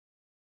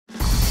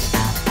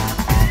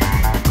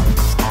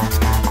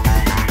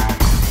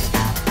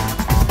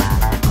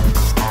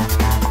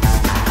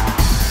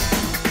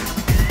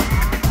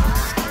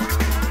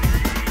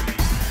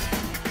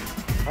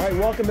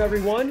Welcome,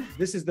 everyone.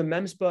 This is the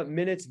MEMSPA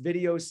Minutes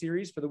video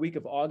series for the week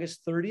of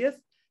August 30th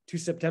to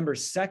September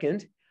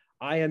 2nd.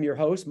 I am your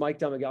host, Mike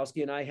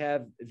Domagalski, and I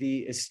have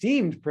the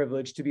esteemed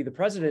privilege to be the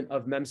president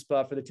of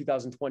MEMSPA for the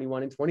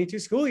 2021 and 22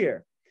 school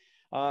year.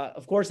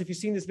 Of course, if you've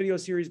seen this video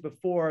series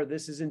before,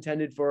 this is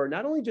intended for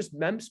not only just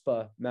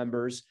MEMSPA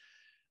members,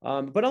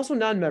 but also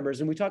non-members,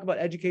 and we talk about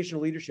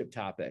educational leadership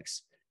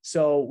topics.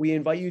 So we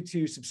invite you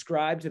to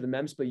subscribe to the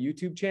MEMSPA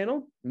YouTube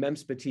channel,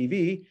 MEMSPA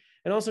TV,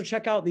 and also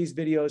check out these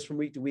videos from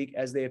week to week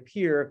as they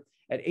appear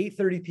at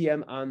 8:30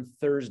 p.m. on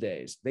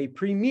Thursdays. They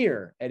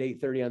premiere at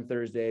 8:30 on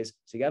Thursdays,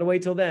 so you got to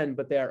wait till then,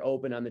 but they are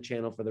open on the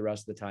channel for the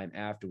rest of the time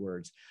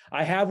afterwards.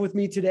 I have with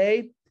me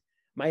today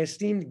my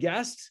esteemed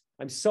guest.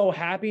 I'm so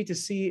happy to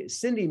see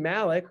Syndee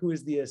Malek, who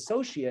is the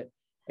Associate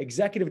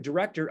Executive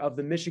Director of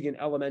the Michigan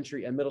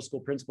Elementary and Middle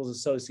School Principals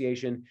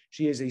Association.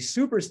 She is a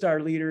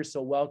superstar leader,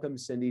 so welcome,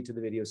 Syndee, to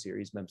the video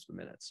series, MEMSPA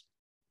Minutes.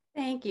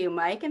 Thank you,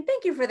 Mike, and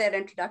thank you for that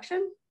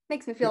introduction.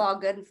 Makes me feel all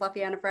good and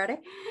fluffy on a Friday.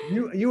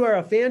 You are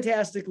a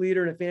fantastic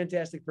leader and a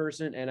fantastic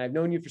person, and I've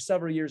known you for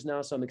several years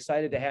now, so I'm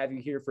excited to have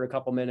you here for a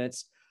couple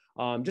minutes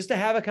just to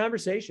have a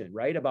conversation,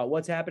 right, about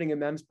what's happening in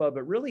MEMSPA,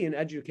 but really in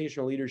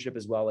educational leadership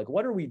as well. Like,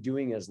 what are we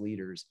doing as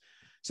leaders?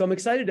 So I'm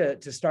excited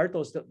to start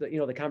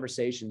the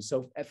conversation.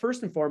 So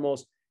first and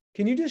foremost,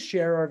 can you just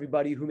share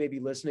everybody who may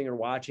be listening or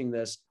watching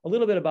this a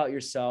little bit about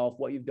yourself,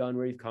 what you've done,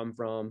 where you've come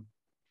from,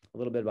 a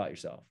little bit about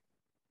yourself?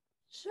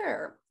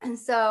 Sure. And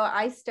so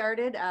I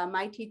started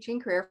my teaching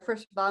career.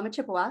 First of all, I'm a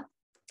Chippewa.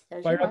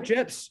 Fire up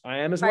Chips. I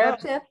am as Fire well.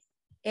 Up Chips.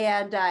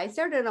 And I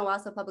started in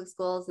Owasso Public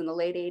Schools in the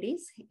late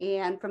 80s.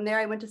 And from there,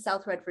 I went to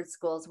South Redford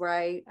Schools, where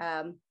I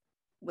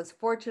was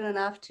fortunate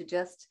enough to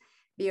just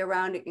be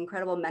around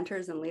incredible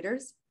mentors and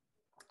leaders.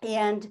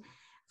 And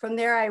from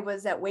there, I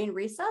was at Wayne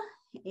Risa.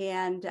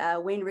 And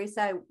Wayne Risa,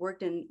 I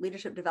worked in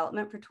leadership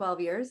development for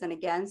 12 years. And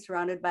again,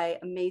 surrounded by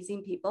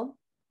amazing people.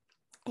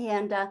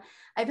 And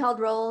I've held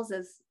roles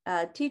as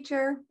a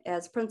teacher,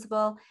 as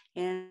principal,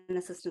 and an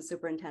assistant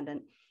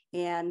superintendent.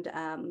 And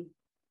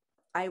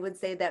I would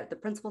say that the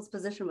principal's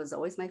position was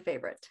always my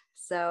favorite.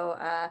 So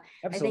I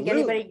think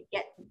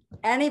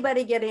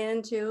anybody getting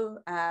into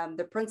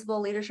the principal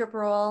leadership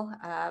role,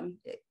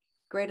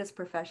 greatest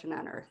profession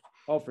on earth.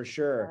 Oh, for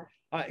sure.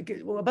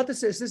 Well, about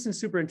this assistant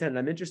superintendent,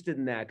 I'm interested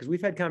in that because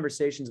we've had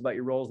conversations about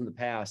your roles in the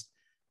past.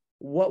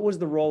 What was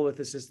the role with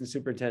assistant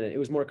superintendent? It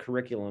was more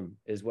curriculum,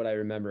 is what I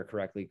remember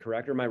correctly.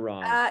 Correct, or am I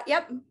wrong?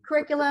 Yep,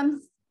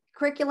 curriculum,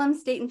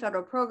 state and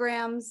federal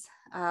programs,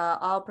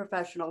 all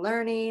professional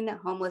learning,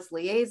 homeless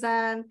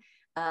liaison.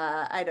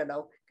 I don't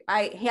know.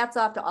 Hats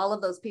off to all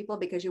of those people,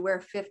 because you wear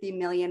 50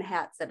 million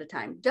hats at a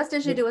time, just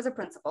as you do as a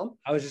principal.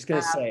 I was just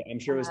going to say, I'm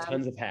sure it was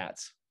tons of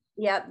hats.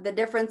 Yep. The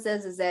difference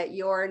is that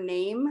your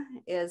name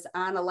is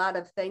on a lot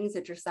of things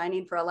that you're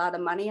signing for a lot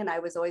of money. And I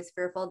was always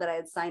fearful that I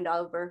had signed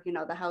over,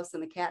 the house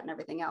and the cat and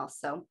everything else.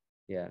 So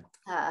yeah,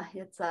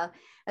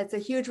 it's a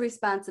huge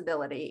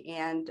responsibility.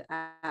 And,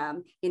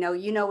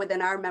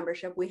 within our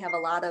membership, we have a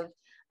lot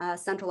of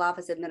central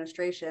office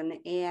administration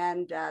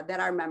and that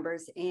are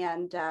members,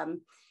 and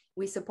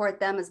we support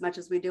them as much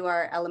as we do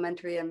our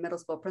elementary and middle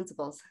school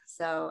principals.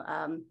 So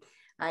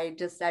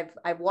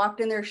I've walked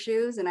in their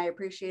shoes, and I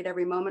appreciate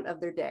every moment of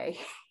their day.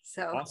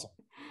 So awesome.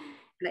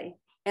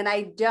 And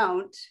I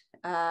don't,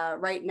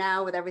 right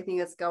now with everything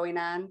that's going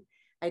on,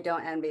 I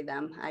don't envy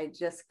them. I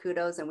just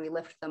kudos, and we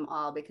lift them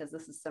all, because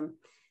this is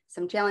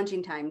some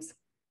challenging times.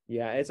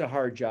 Yeah, it's a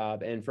hard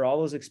job. And for all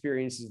those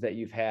experiences that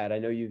you've had, I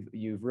know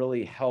you've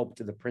really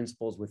helped the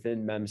principals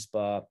within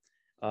MEMSPA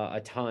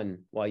a ton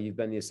while you've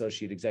been the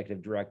associate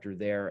executive director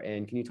there.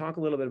 And can you talk a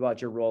little bit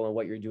about your role and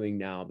what you're doing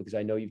now? Because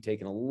I know you've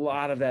taken a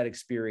lot of that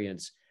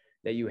experience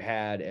that you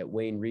had at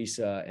Wayne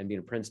Risa and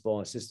being a principal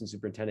and assistant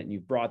superintendent, and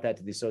you've brought that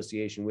to the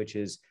association, which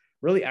has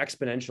really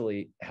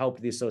exponentially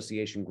helped the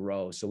association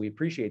grow. So we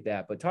appreciate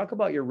that. But talk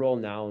about your role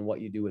now and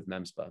what you do with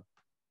MEMSPA.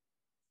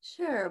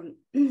 Sure.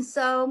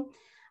 So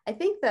I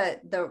think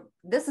that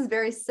this is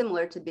very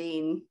similar to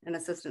being an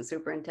assistant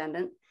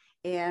superintendent.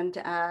 And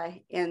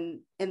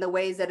in the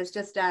ways that it's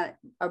just on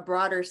a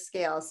broader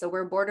scale. So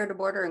we're border to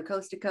border and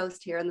coast to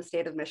coast here in the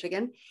state of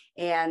Michigan.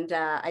 And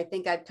I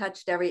think I've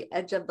touched every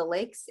edge of the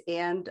lakes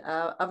and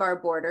of our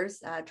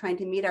borders, trying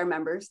to meet our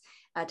members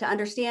to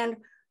understand,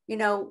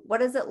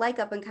 what is it like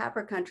up in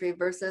Copper Country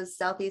versus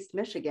Southeast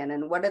Michigan,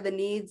 and what are the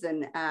needs,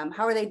 and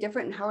how are they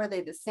different, and how are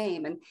they the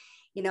same? And,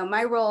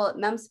 my role at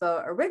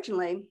MEMSPA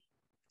originally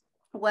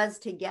was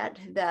to get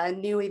the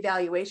new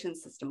evaluation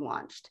system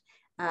launched.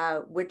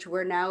 Which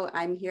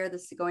I'm here,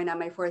 this is going on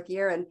my 4th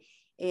year,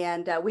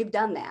 and we've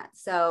done that.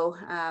 So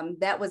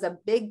that was a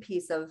big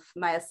piece of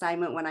my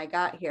assignment when I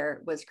got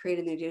here, was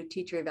creating the new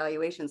teacher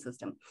evaluation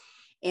system.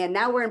 And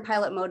now we're in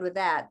pilot mode with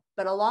that.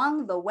 But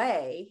along the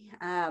way,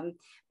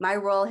 my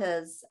role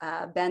has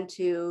been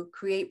to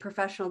create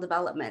professional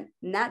development,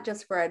 not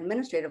just for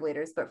administrative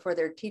leaders, but for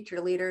their teacher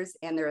leaders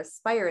and their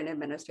aspiring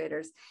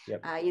administrators.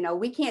 Yep.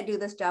 We can't do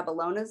this job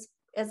alone as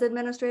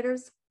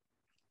administrators.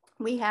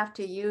 We have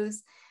to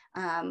use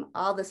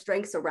all the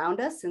strengths around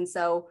us. And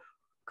so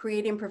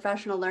creating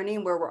professional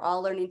learning where we're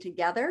all learning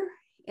together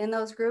in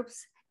those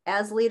groups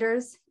as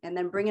leaders and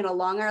then bringing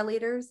along our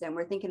leaders. And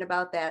we're thinking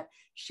about that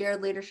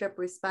shared leadership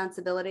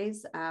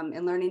responsibilities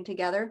and learning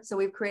together. So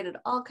we've created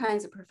all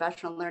kinds of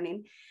professional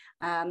learning,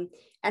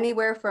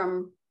 anywhere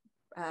from,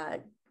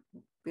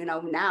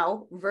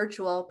 now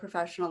virtual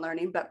professional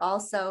learning, but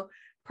also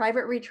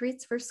private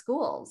retreats for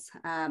schools.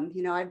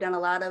 I've done a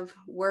lot of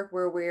work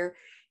where we're,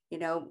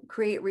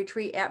 create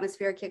retreat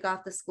atmosphere, kick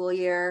off the school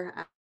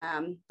year,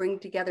 bring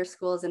together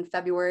schools in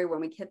February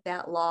when we hit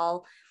that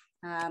lull.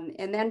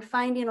 And then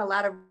finding a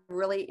lot of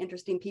really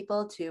interesting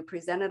people to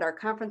present at our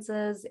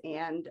conferences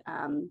and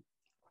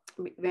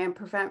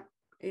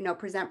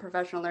present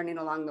professional learning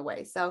along the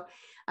way. So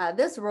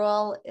this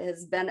role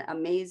has been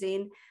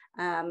amazing.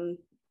 I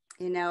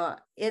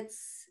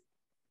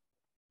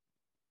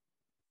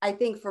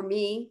think for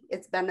me,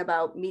 it's been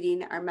about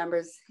meeting our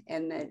members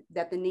and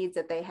the needs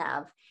that they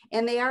have.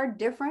 And they are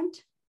different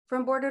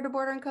from border to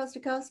border and coast to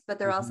coast, but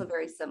they're also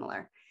very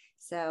similar.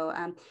 So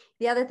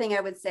the other thing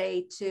I would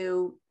say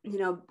too,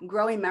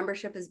 growing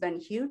membership has been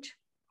huge.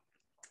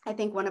 I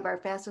think one of our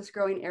fastest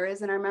growing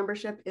areas in our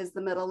membership is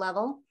the middle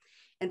level,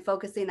 and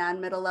focusing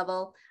on middle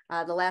level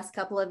the last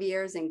couple of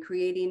years and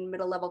creating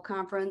middle level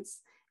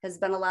conference has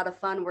been a lot of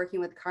fun, working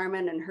with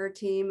Carmen and her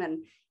team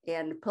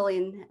and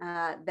pulling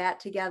that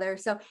together.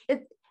 So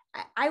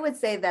I would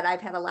say that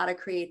I've had a lot of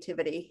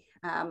creativity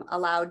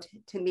allowed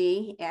to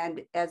me,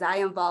 and as I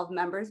involve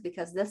members,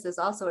 because this is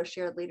also a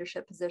shared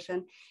leadership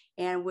position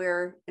and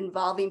we're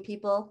involving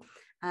people,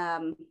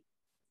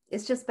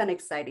 it's just been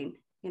exciting.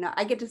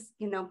 I get to,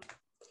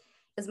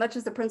 as much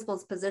as the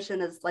principal's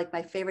position is like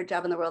my favorite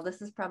job in the world,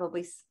 this is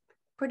probably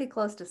pretty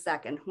close to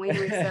second. Wayne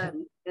Risa,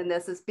 and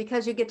this is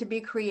because you get to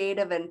be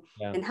creative and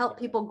help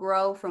people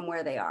grow from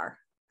where they are.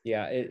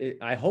 Yeah,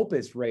 I hope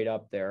it's right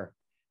up there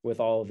with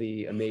all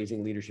the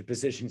amazing leadership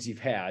positions you've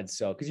had.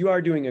 So, because you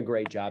are doing a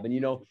great job, and you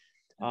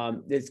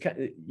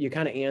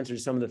kind of answered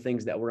some of the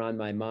things that were on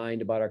my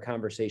mind about our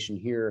conversation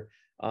here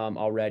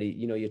already.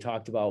 You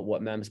talked about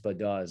what MEMSPA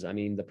does. I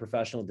mean, the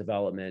professional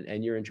development,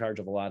 and you're in charge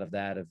of a lot of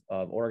that,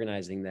 of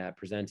organizing that,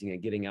 presenting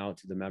it, getting out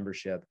to the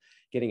membership,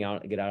 get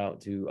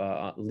out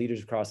to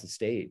leaders across the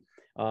state.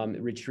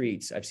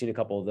 Retreats, I've seen a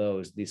couple of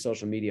those. The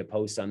social media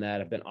posts on that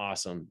have been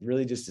awesome,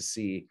 really, just to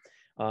see.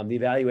 The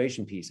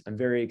evaluation piece, I'm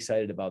very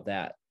excited about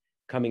that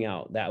coming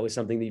out. That was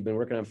something that you've been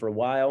working on for a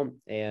while.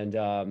 And,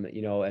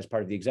 as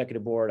part of the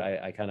executive board,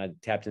 I kind of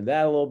tapped into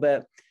that a little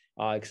bit.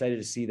 Excited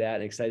to see that,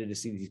 and excited to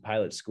see these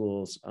pilot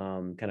schools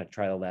kind of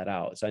trial that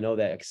out. So I know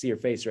that I can see your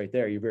face right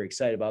there. You're very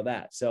excited about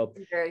that. So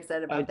I'm very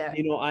excited about that.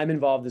 I'm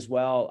involved as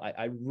well.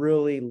 I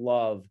really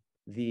love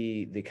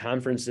the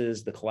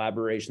conferences, the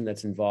collaboration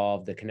that's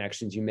involved, the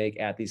connections you make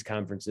at these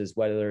conferences,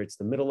 whether it's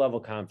the middle level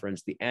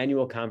conference, the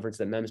annual conference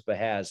that MEMSPA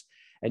has.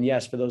 And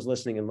yes, for those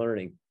listening and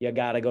learning, you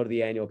got to go to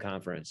the annual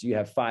conference. You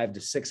have 500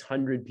 to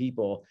 600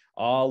 people,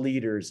 all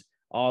leaders,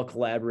 all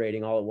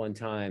collaborating all at one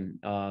time,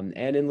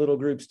 and in little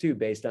groups too,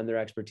 based on their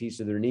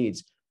expertise or their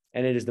needs.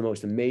 And it is the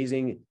most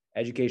amazing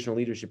educational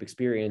leadership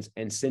experience.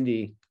 And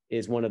Syndee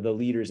is one of the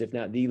leaders, if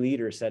not the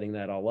leader, setting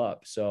that all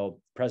up. So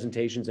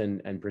presentations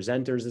and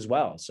presenters as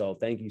well. So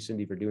thank you,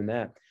 Syndee, for doing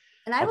that.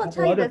 And I will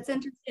tell you that's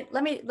interesting.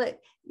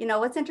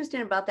 What's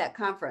interesting about that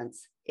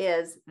conference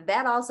is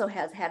that also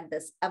has had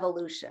this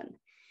evolution.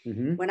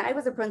 Mm-hmm. When I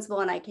was a principal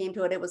and I came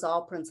to it, it was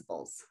all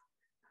principals.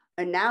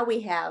 And now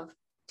we have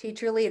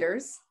teacher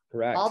leaders,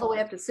 correct, all the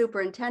way up to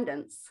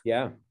superintendents.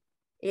 Yeah.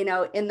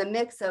 In the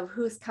mix of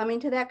who's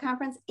coming to that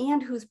conference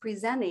and who's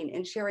presenting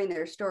and sharing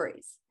their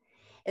stories.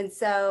 And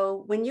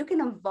so when you can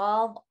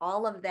involve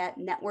all of that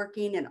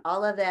networking and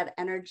all of that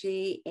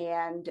energy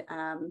and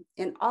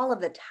all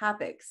of the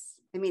topics,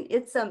 I mean,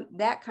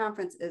 that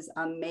conference is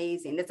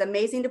amazing. It's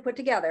amazing to put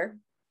together.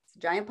 It's a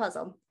giant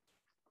puzzle,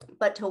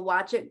 but to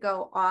watch it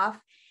go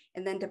off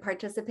and then to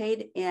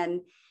participate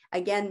in,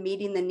 again,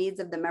 meeting the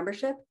needs of the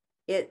membership,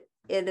 it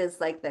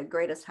is like the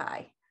greatest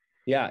high.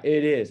 Yeah,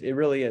 it is. It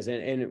really is.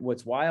 And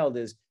what's wild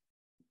is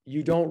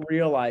you don't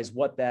realize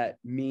what that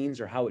means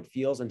or how it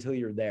feels until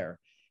you're there.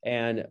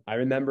 And I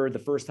remember the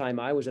first time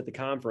I was at the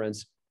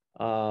conference,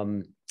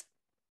 Molly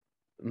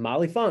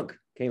Funk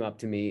came up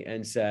to me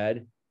and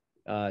said,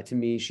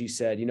 she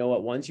said, you know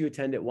what, once you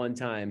attend it one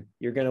time,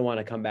 you're going to want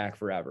to come back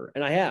forever.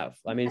 And I have.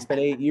 I mean, it's been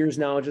 8 years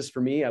now just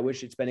for me. I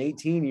wish it's been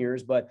 18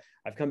 years, but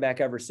I've come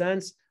back ever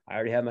since. I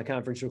already have my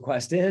conference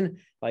request in,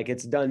 like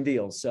it's a done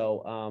deal.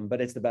 So,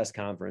 but it's the best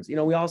conference.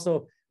 We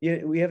also,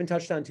 we haven't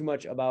touched on too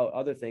much about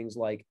other things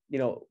like,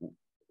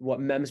 what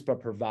MEMSPA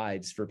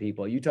provides for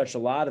people. You touched a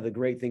lot of the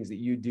great things that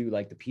you do,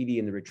 like the PD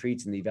and the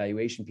retreats and the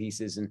evaluation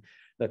pieces and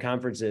the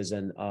conferences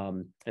and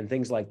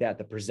things like that.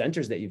 The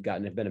presenters that you've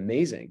gotten have been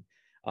amazing.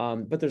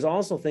 But there's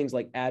also things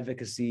like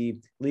advocacy,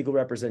 legal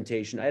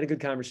representation. I had a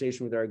good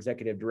conversation with our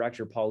executive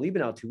director, Paul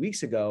Liebenau, 2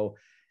 weeks ago,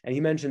 and he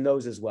mentioned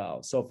those as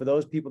well. So for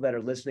those people that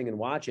are listening and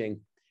watching,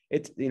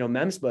 it's,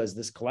 MEMSPA is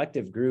this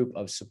collective group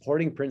of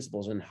supporting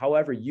principals and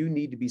however you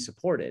need to be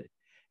supported.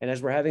 And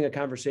as we're having a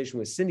conversation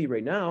with Syndee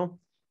right now,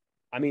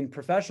 I mean,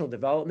 professional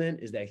development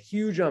is that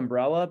huge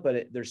umbrella,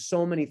 but there's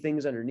so many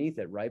things underneath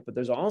it, right? But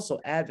there's also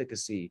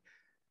advocacy,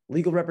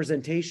 legal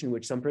representation,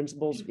 which some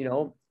principals,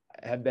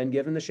 have been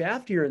given the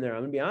shaft here and there.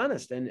 I'm going to be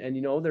honest. And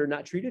they're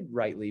not treated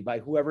rightly by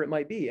whoever it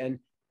might be. And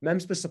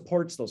MEMSPA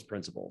supports those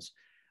principles.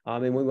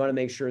 And we want to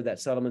make sure that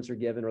settlements are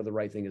given or the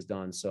right thing is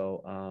done.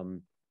 So,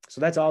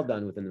 so that's all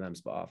done within the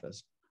MEMSPA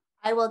office.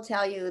 I will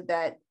tell you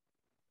that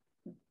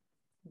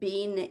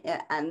being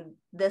on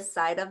this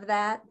side of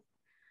that,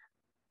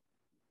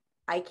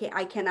 I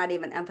cannot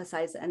even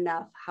emphasize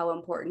enough how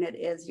important it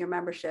is, your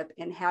membership,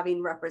 in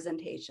having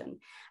representation.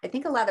 I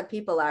think a lot of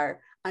people are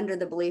under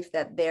the belief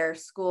that their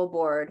school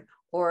board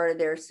or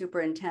their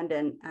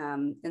superintendent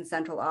in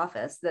central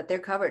office, that they're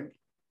covered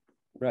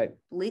right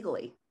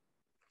legally.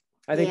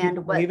 I think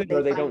people believe it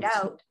or they don't.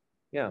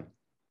 Yeah.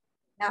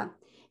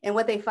 And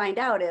what they find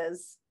out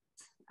is,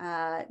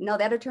 no,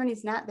 that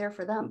attorney's not there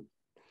for them.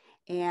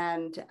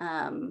 And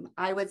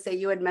I would say,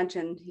 you had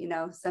mentioned,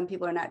 some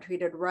people are not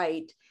treated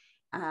right.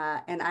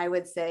 And I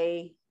would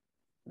say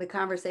the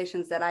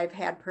conversations that I've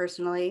had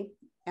personally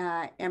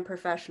and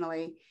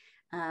professionally,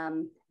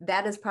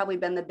 that has probably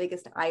been the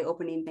biggest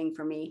eye-opening thing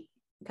for me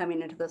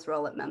coming into this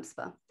role at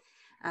MEMSPA.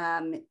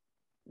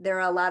 There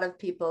are a lot of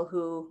people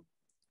who,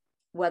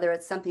 whether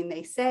it's something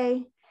they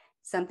say,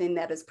 something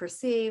that is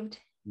perceived,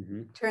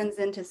 turns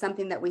into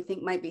something that we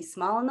think might be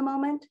small in the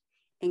moment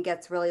and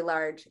gets really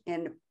large.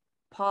 And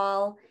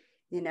Paul,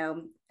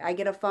 I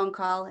get a phone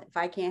call. If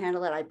I can't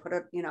handle it, I put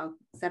it,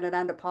 send it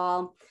on to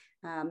Paul.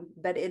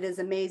 But it is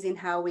amazing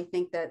how we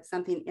think that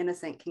something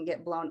innocent can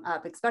get blown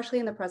up, especially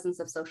in the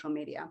presence of social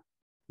media.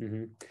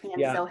 And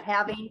so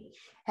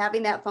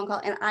having that phone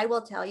call, and I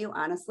will tell you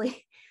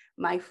honestly,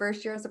 my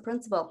first year as a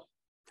principal,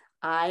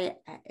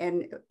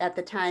 and at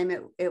the time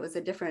it was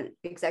a different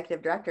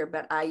executive director,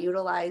 but I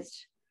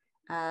utilized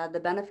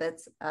the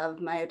benefits of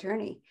my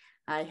attorney.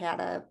 I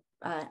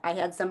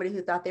had somebody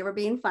who thought they were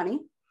being funny.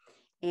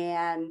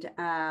 And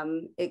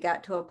it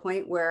got to a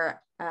point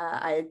where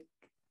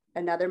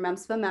another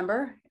MEMSPA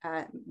member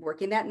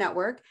working that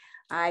network,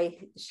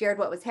 I shared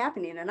what was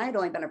happening, and I'd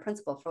only been a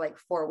principal for like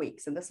 4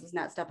 weeks. And this was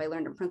not stuff I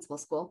learned in principal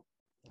school.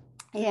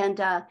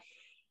 And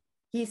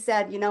he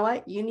said, you know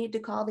what, you need to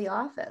call the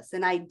office.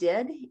 And I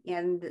did.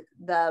 And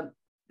the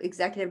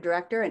executive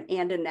director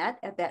and Annette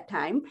at that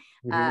time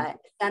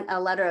sent a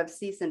letter of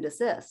cease and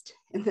desist.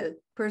 And the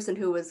person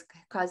who was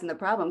causing the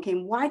problem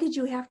came, why did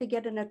you have to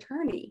get an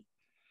attorney?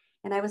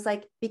 And I was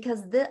like,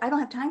 because I don't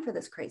have time for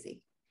this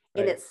crazy.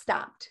 Right. And it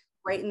stopped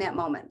right in that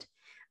moment.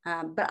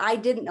 But I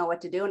didn't know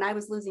what to do. And I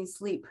was losing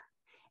sleep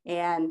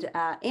and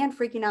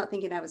freaking out,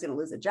 thinking I was going to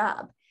lose a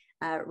job,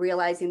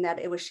 realizing that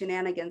it was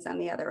shenanigans on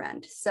the other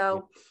end.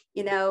 So,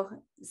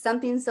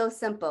 something so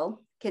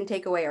simple can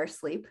take away our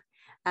sleep.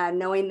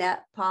 Knowing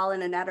that Paul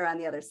and Annette are on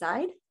the other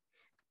side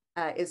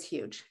is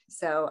huge.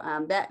 So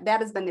that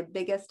has been the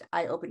biggest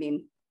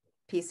eye-opening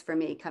piece for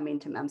me coming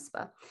to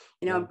MEMSPA.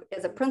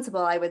 As a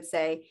principal, I would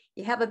say,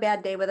 you have a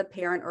bad day with a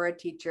parent or a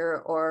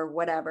teacher or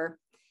whatever,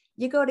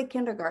 you go to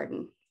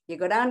kindergarten. You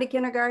go down to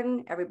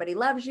kindergarten, everybody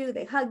loves you,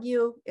 they hug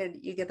you, and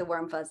you get the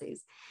warm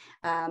fuzzies.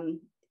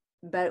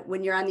 But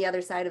when you're on the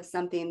other side of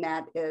something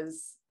that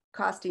is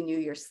costing you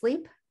your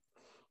sleep,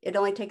 it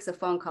only takes a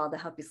phone call to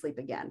help you sleep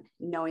again,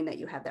 knowing that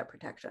you have that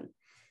protection.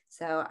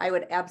 So I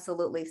would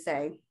absolutely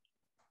say,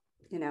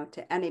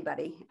 to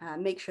anybody,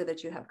 make sure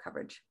that you have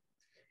coverage.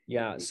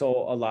 Yeah. So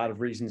a lot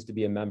of reasons to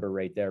be a member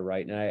right there.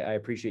 Right. And I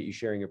appreciate you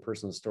sharing your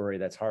personal story.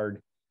 That's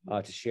hard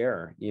to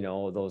share,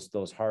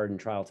 those hard and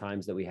trial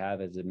times that we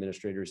have as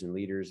administrators and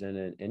leaders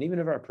and even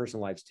of our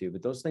personal lives too.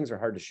 But those things are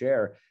hard to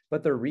share,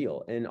 but they're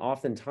real. And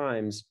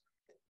oftentimes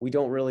we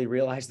don't really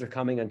realize they're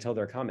coming until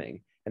they're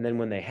coming. And then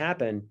when they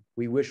happen,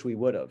 we wish we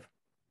would have.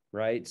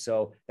 Right.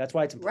 So that's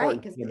why it's important.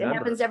 Right. Because it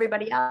happens to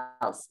everybody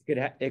else.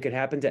 It could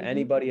happen to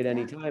anybody at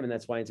any time. And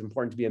that's why it's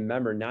important to be a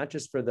member, not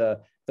just for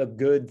the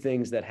good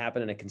things that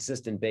happen on a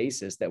consistent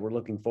basis that we're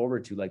looking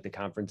forward to, like the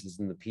conferences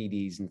and the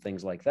PDs and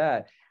things like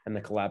that, and the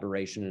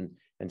collaboration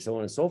and so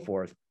on and so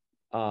forth.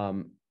 But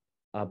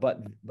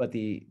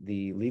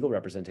the legal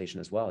representation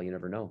as well. You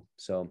never know.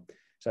 So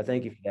I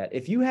thank you for that.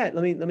 If you had,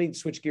 let me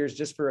switch gears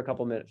just for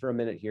a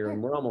minute here,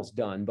 and we're almost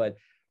done, but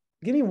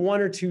give me one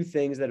or two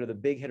things that are the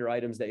big hitter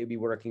items that you'll be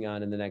working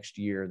on in the next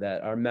year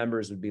that our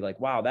members would be like,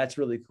 wow, that's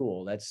really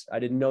cool. I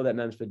didn't know that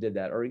MEMSPA did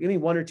that. Or give me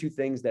one or two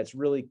things that's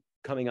really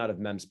coming out of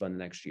MEMSPA in the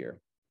next year.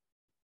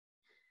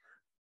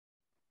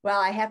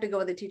 Well, I have to go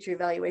with the teacher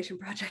evaluation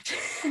project.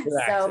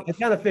 So I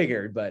kind of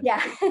figured, but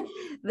yeah,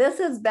 this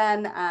has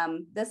been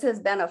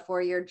a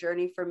 4-year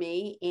journey for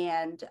me.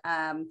 And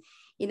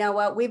you know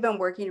what? We've been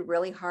working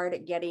really hard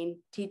at getting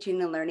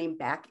teaching and learning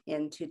back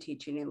into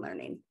teaching and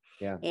learning.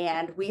 Yeah.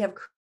 And we have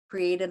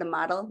created a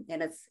model,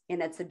 and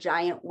it's a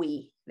giant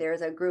we.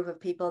 There's a group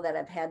of people that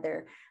have had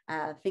their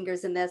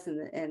fingers in this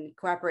in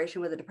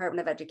cooperation with the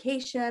Department of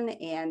Education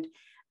and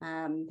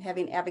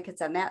having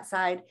advocates on that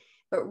side,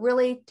 but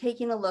really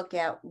taking a look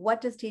at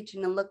what does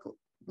teaching and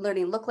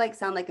learning look like,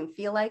 sound like, and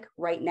feel like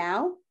right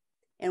now,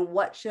 and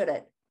what should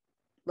it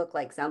look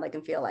like, sound like,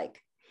 and feel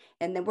like.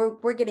 And then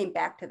we're getting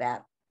back to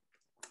that.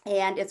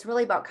 And it's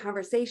really about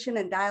conversation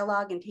and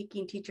dialogue and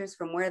taking teachers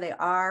from where they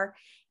are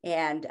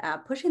and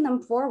pushing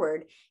them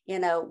forward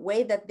in a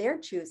way that they're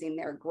choosing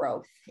their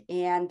growth.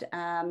 And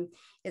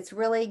it's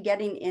really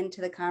getting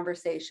into the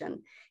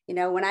conversation. You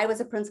know, when I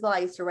was a principal, I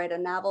used to write a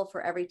novel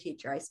for every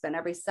teacher. I spent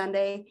every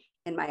Sunday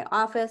in my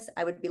office.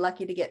 I would be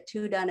lucky to get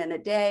 2 done in a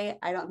day.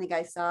 I don't think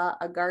I saw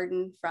a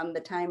garden from the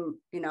time,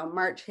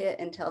 March hit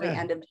until the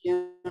end of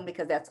June,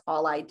 because that's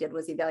all I did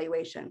was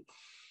evaluation.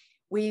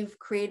 We've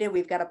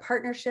got a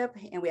partnership,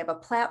 and we have a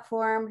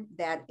platform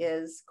that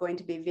is going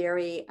to be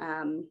very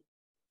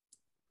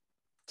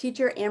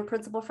teacher and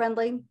principal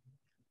friendly.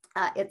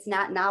 It's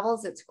not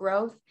novels, it's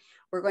growth.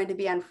 We're going to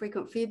be on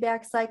frequent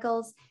feedback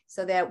cycles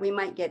so that we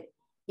might get,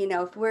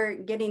 if we're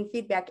getting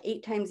feedback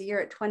 8 times a year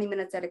at 20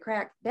 minutes at a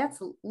crack,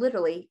 that's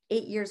literally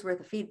 8 years worth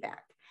of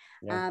feedback.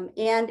 Yeah.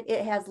 And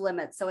it has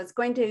limits. So it's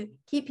going to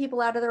keep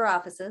people out of their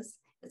offices.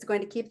 It's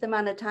going to keep them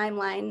on a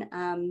timeline,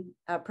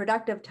 a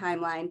productive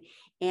timeline,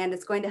 and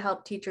it's going to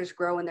help teachers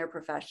grow in their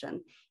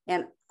profession.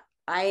 And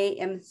I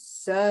am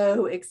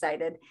so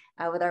excited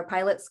with our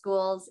pilot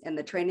schools and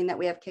the training that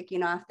we have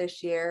kicking off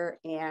this year.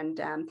 And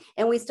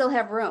we still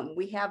have room.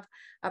 We have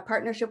a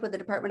partnership with the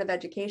Department of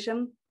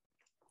Education.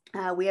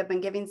 We have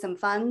been giving some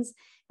funds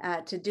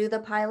to do the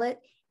pilot,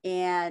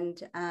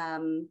 and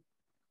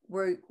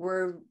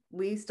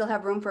we still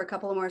have room for a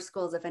couple of more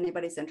schools. If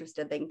anybody's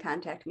interested, they can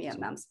contact me at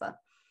MEMSPA.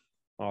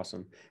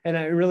 Awesome. And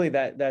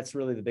that's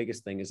really the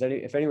biggest thing is that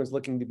if anyone's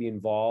looking to be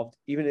involved,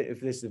 even if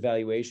this is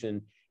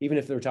evaluation, even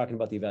if they're talking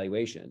about the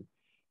evaluation,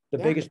 the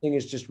biggest thing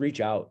is just reach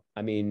out.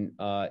 I mean,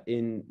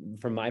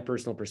 from my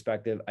personal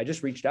perspective, I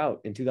just reached out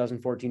in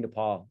 2014 to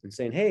Paul and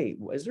saying, hey,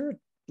 is there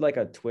like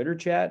a Twitter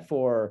chat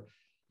for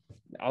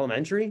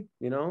elementary,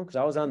 because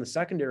I was on the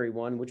secondary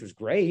one, which was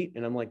great.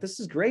 And I'm like,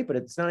 this is great, but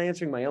it's not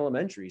answering my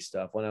elementary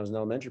stuff when I was an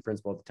elementary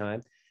principal at the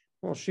time.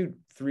 Well, shoot,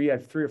 3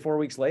 or 4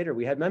 weeks later,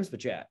 we had MEMSPA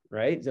chat,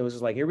 right? So it was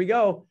just like, here we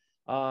go.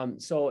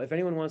 So if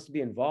anyone wants to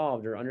be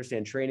involved or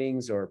understand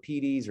trainings or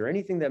PDs or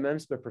anything that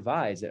MEMSPA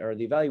provides or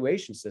the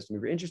evaluation system,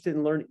 if you're interested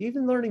in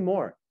learning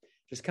more,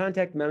 just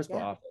contact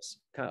MEMSPA office,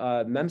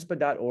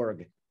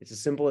 memspa.org. It's as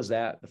simple as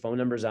that. The phone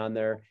number's on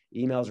there.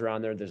 Emails are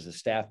on there. There's a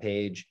staff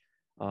page.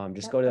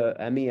 Just go to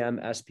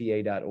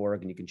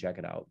MEMSPA.org and you can check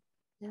it out.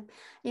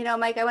 Yeah.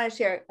 Mike, I want to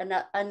share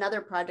another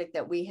project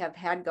that we have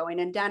had going,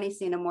 and Donnie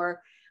Sinamore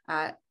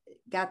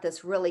got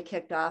this really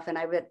kicked off, and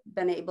I've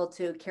been able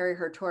to carry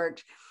her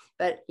torch.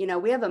 But,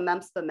 we have a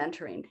MEMSPA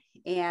mentoring,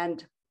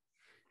 and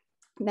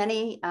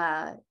many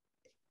of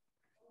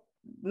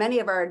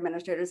our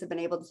administrators have been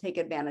able to take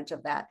advantage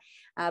of that.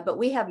 But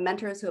we have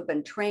mentors who have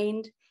been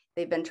trained.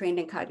 They've been trained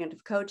in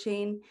cognitive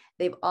coaching.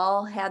 They've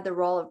all had the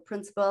role of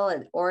principal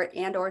and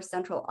or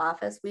central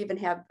office. We even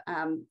have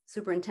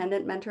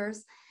superintendent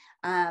mentors.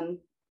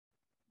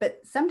 But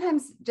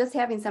sometimes just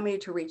having somebody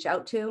to reach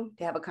out to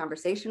have a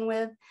conversation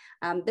with,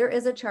 there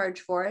is a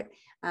charge for it.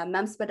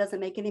 MEMSPA doesn't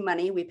make any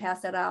money. We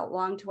pass that out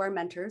along to our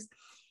mentors.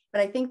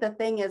 But I think the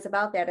thing is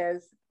about that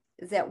is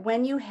that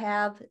when you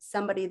have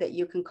somebody that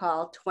you can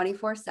call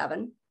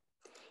 24/7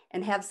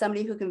 and have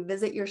somebody who can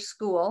visit your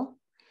school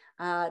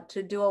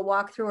to do a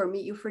walkthrough or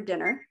meet you for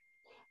dinner,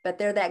 but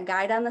they're that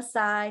guide on the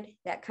side,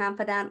 that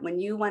confidant when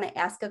you want to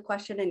ask a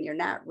question and you're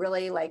not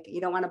really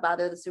you don't want to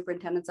bother the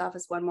superintendent's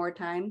office one more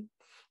time.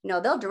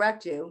 They'll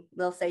direct you.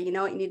 They'll say, you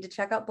need to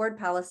check out board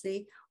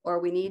policy, or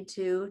we need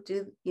to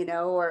do,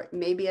 or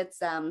maybe it's,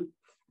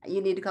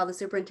 you need to call the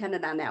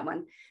superintendent on that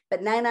one.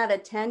 But 9 out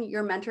of 10,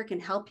 your mentor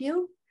can help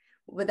you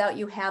without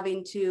you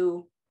having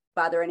to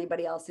bother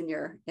anybody else in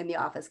the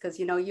office. Because,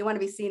 you want to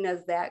be seen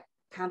as that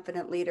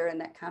confident leader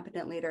and that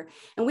competent leader.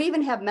 And we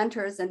even have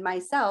mentors, and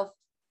myself,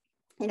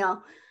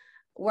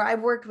 where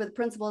I've worked with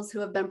principals who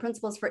have been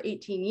principals for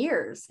 18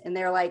 years. And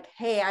they're like,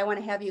 hey, I want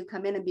to have you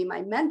come in and be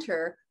my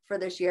mentor for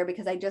this year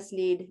because I just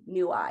need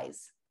new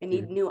eyes. I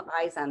need new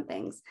eyes on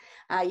things.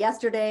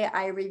 Yesterday,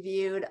 I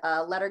reviewed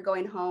a letter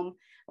going home,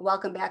 a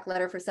welcome back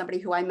letter for somebody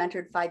who I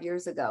mentored 5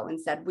 years ago, and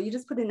said, will you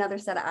just put another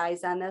set of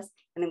eyes on this?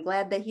 And I'm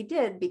glad that he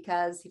did,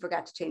 because he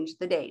forgot to change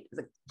the date. It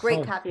was a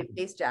great copy and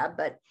paste job,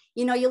 but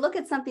you look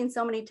at something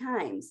so many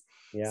times.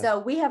 Yeah. So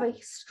we have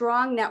a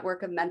strong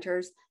network of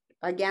mentors,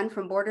 again,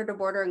 from border to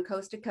border and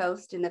coast to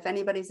coast. And if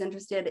anybody's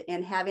interested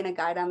in having a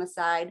guide on the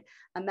side,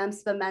 a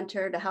MEMSPA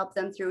mentor to help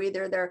them through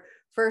either their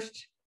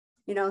first,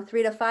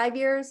 3 to 5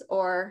 years,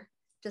 or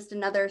just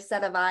another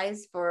set of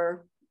eyes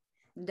for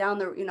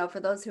for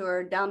those who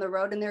are down the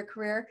road in their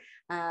career,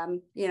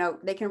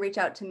 they can reach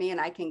out to me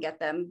and I can get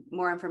them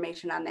more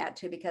information on that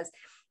too, because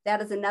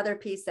that is another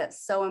piece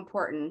that's so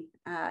important,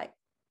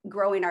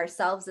 growing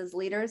ourselves as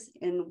leaders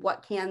in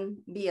what can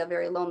be a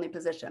very lonely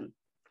position.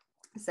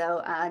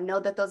 So know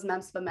that those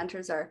MEMSPA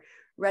mentors are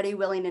ready,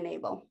 willing, and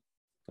able.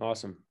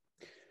 Awesome.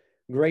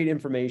 Great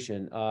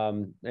information.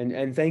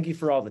 And thank you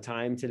for all the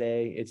time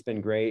today. It's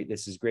been great.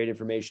 This is great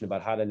information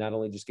about how to not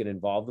only just get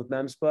involved with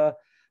MEMSPA,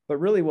 but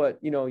really what,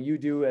 you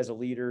do as a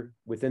leader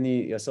within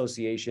the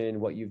association,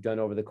 what you've done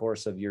over the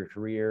course of your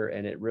career.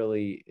 And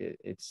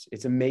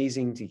it's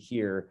amazing to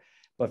hear.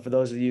 But for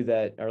those of you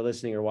that are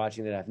listening or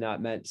watching that have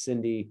not met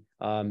Syndee,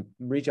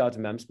 reach out to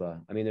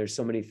MEMSPA. I mean, there's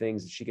so many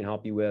things that she can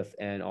help you with,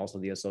 and also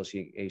the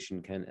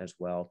association can as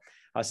well.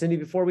 Syndee,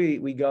 before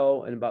we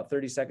go in about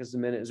 30 seconds a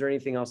minute, is there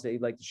anything else that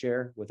you'd like to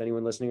share with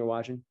anyone listening or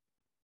watching?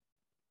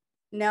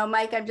 No,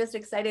 Mike, I'm just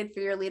excited for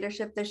your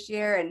leadership this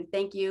year, and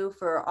thank you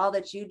for all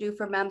that you do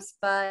for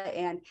MEMSPA.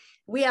 And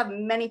we have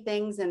many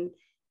things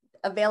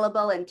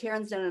available, and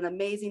Taryn's done an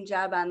amazing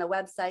job on the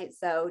website.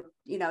 So,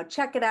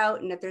 check it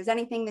out. And if there's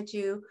anything that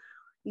you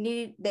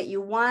need, that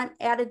you want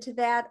added to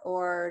that,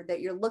 or that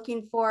you're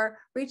looking for,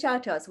 reach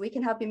out to us. We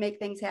can help you make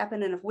things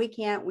happen. And if we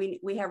can't,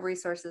 we have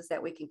resources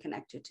that we can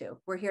connect you to.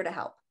 We're here to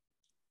help.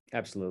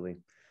 Absolutely.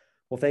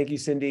 Well, thank you,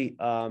 Syndee.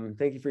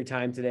 Thank you for your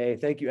time today.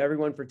 Thank you,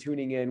 everyone, for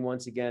tuning in.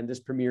 Once again, this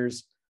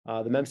premieres,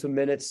 the MEMSPA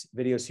Minutes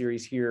video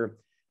series here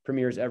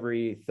premieres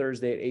every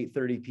Thursday at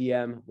 8:30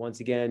 p.m. Once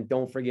again,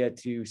 don't forget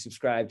to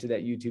subscribe to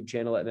that YouTube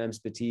channel at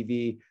MEMSPA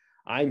TV.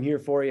 I'm here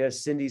for you.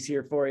 Syndee's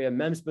here for you.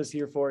 MEMSPA's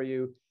here for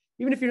you.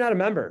 Even if you're not a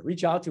member,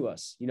 reach out to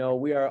us.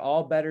 We are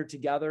all better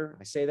together.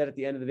 I say that at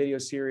the end of the video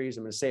series.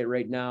 I'm going to say it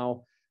right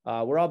now.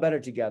 We're all better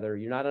together.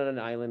 You're not on an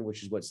island,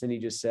 which is what Syndee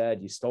just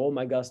said. You stole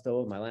my gusto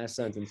of my last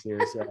sentence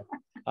here. So,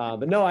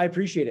 but no, I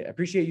appreciate it. I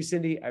appreciate you,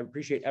 Syndee. I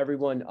appreciate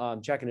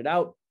everyone checking it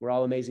out. We're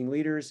all amazing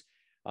leaders.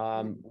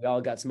 We all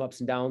got some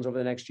ups and downs over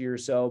the next year or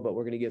so, but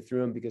we're going to get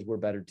through them because we're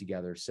better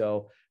together.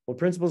 So, well,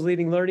 principles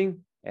leading learning.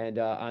 And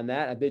on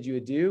that, I bid you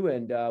adieu,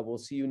 and we'll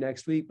see you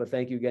next week. But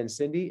thank you again,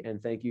 Syndee,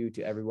 and thank you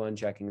to everyone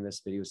checking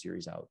this video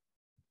series out.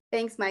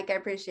 Thanks, Mike. I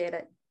appreciate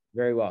it.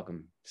 Very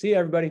welcome. See you,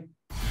 everybody.